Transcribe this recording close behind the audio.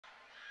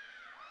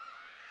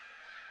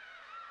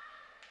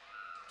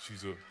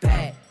She's a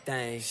bad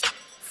thing,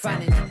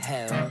 fine as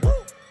hell.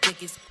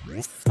 Think it's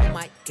oh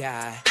my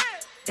God,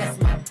 that's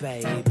my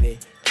baby.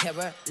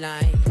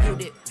 Caroline, you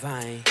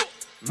divine,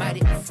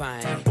 mighty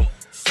fine.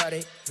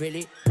 Shawty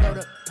really know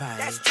the pie.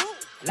 That's true.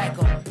 Like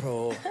a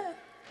pro.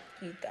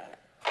 You thought.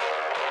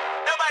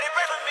 Nobody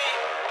pray for me.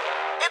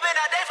 It been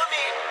a day for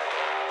me.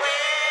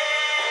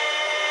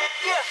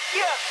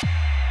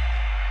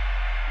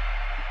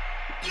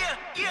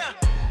 Yeah.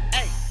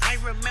 Hey, I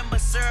remember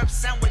syrup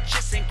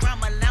sandwiches and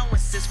crime allowances.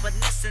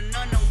 Finessing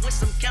on them with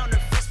some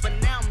counterfeits, but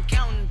now I'm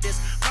counting this.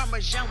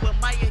 Parmesan with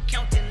my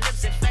accountant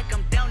lips. In fact,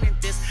 I'm down in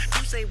this.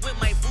 You say with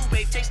my boo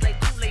babe tastes like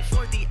Kool-Aid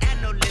for the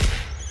analyst.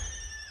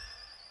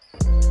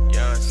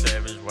 Young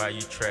Savage, why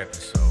you trapping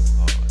so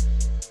hard?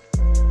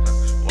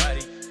 Why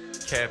they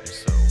capping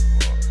so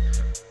hard?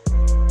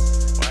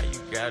 Why you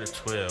got a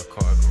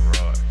 12-car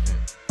garage?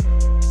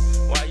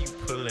 Why you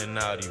pulling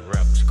out these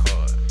rappers'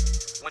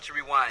 cards? Once you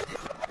rewind.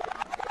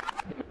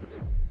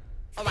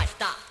 Alright,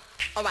 stop.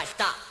 Alright,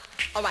 stop.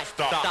 Alright,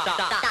 stop.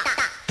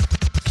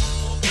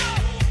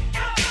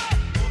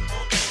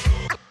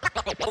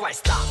 Alright,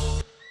 stop.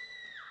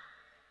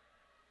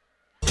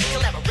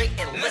 Collaborate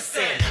and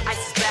listen.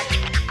 Ice is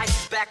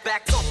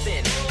back,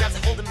 something. Grabs a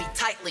hold of me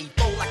tightly,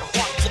 fold like a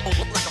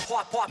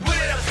heart, part. Put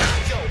it up,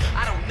 yo.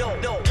 I don't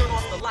know. Turn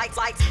off the lights,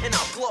 and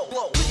I'll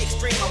glow. To the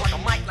extreme, I rock a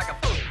mic like a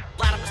boom.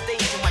 Light up the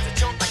stage and watch it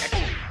jump like a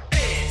boom.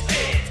 Pins.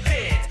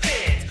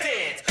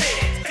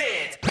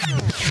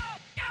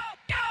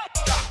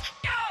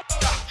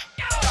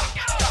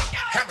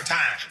 Hammer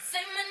time.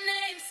 Say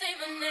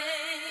my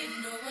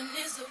name. No one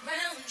is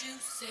around you.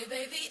 Say,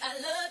 baby, I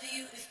love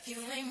you. If you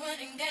ain't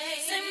running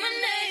game. Say my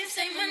name.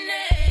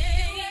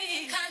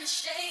 Kinda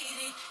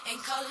shady.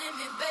 Ain't calling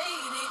me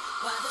baby.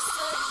 Why the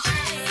sudden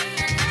change?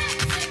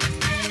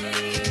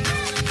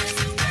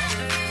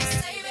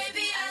 Say,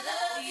 baby, I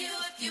love you.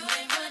 If you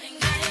ain't running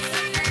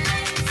game.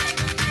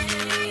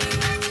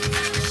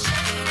 Kinda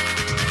shady.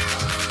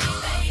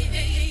 Calling me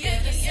baby. You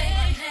better say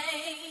my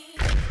name.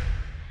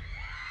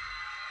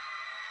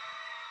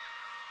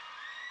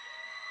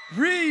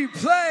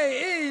 Replay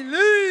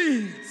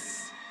Elites.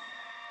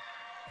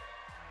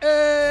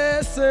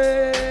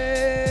 Essay.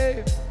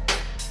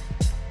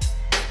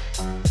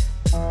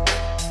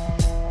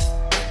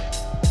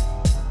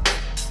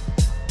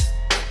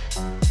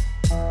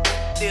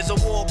 There's a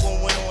war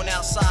going on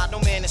outside, no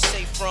man is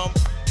safe from.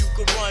 You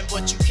could run,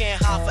 but you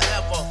can't hide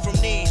forever from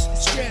these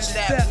streets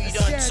that we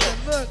done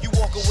took. You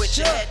walking with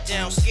your head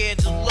down, scared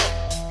to look.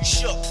 You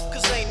shook,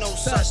 cause ain't no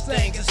such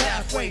thing as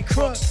halfway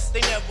crooks. They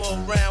never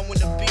around when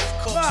the beef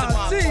cooks in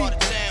my part of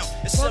town.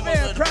 It's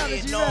similar to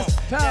Vietnam.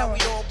 Now we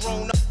all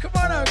grown up. Come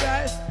on out,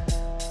 guys.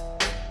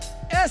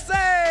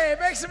 SA,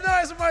 make some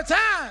noise one more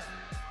time.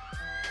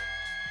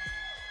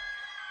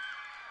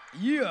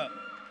 Yeah.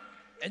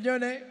 And your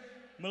name?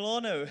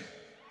 Milano.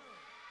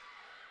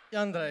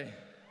 Yandre.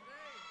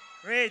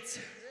 Ritz.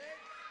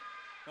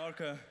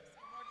 Marco.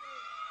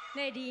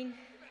 Nadine.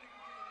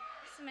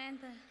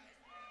 Samantha.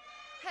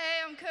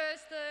 Hey, I'm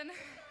Kirsten.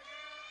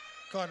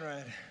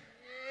 Conrad.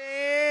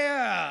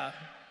 Yeah.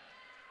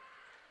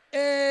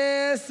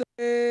 SA.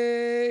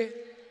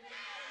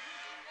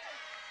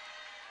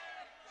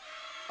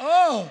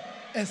 Oh,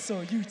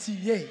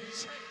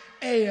 SOUTH.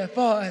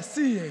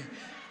 AFRCA.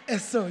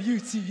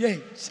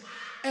 SOUTH.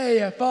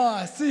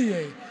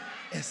 AFRCA.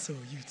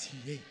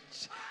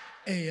 SOUTH.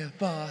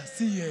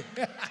 AFRCA.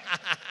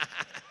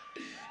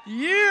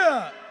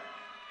 Yeah.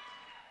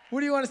 What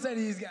do you want to say to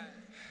these guys?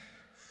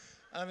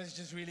 It's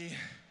just really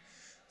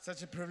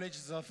such a privilege.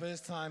 It's our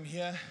first time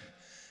here.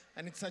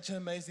 And it's such an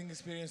amazing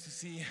experience to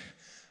see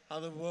how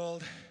the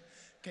world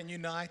can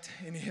unite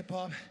in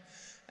hip-hop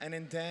and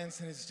in dance.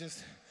 And it's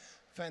just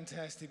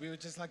fantastic. We would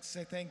just like to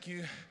say thank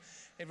you,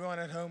 everyone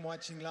at home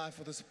watching live,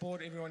 for the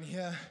support, everyone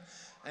here.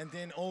 And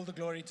then all the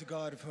glory to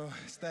God for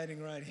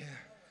standing right here.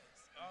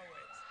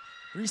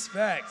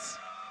 Respect.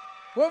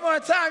 One more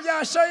time,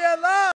 y'all. Show your love.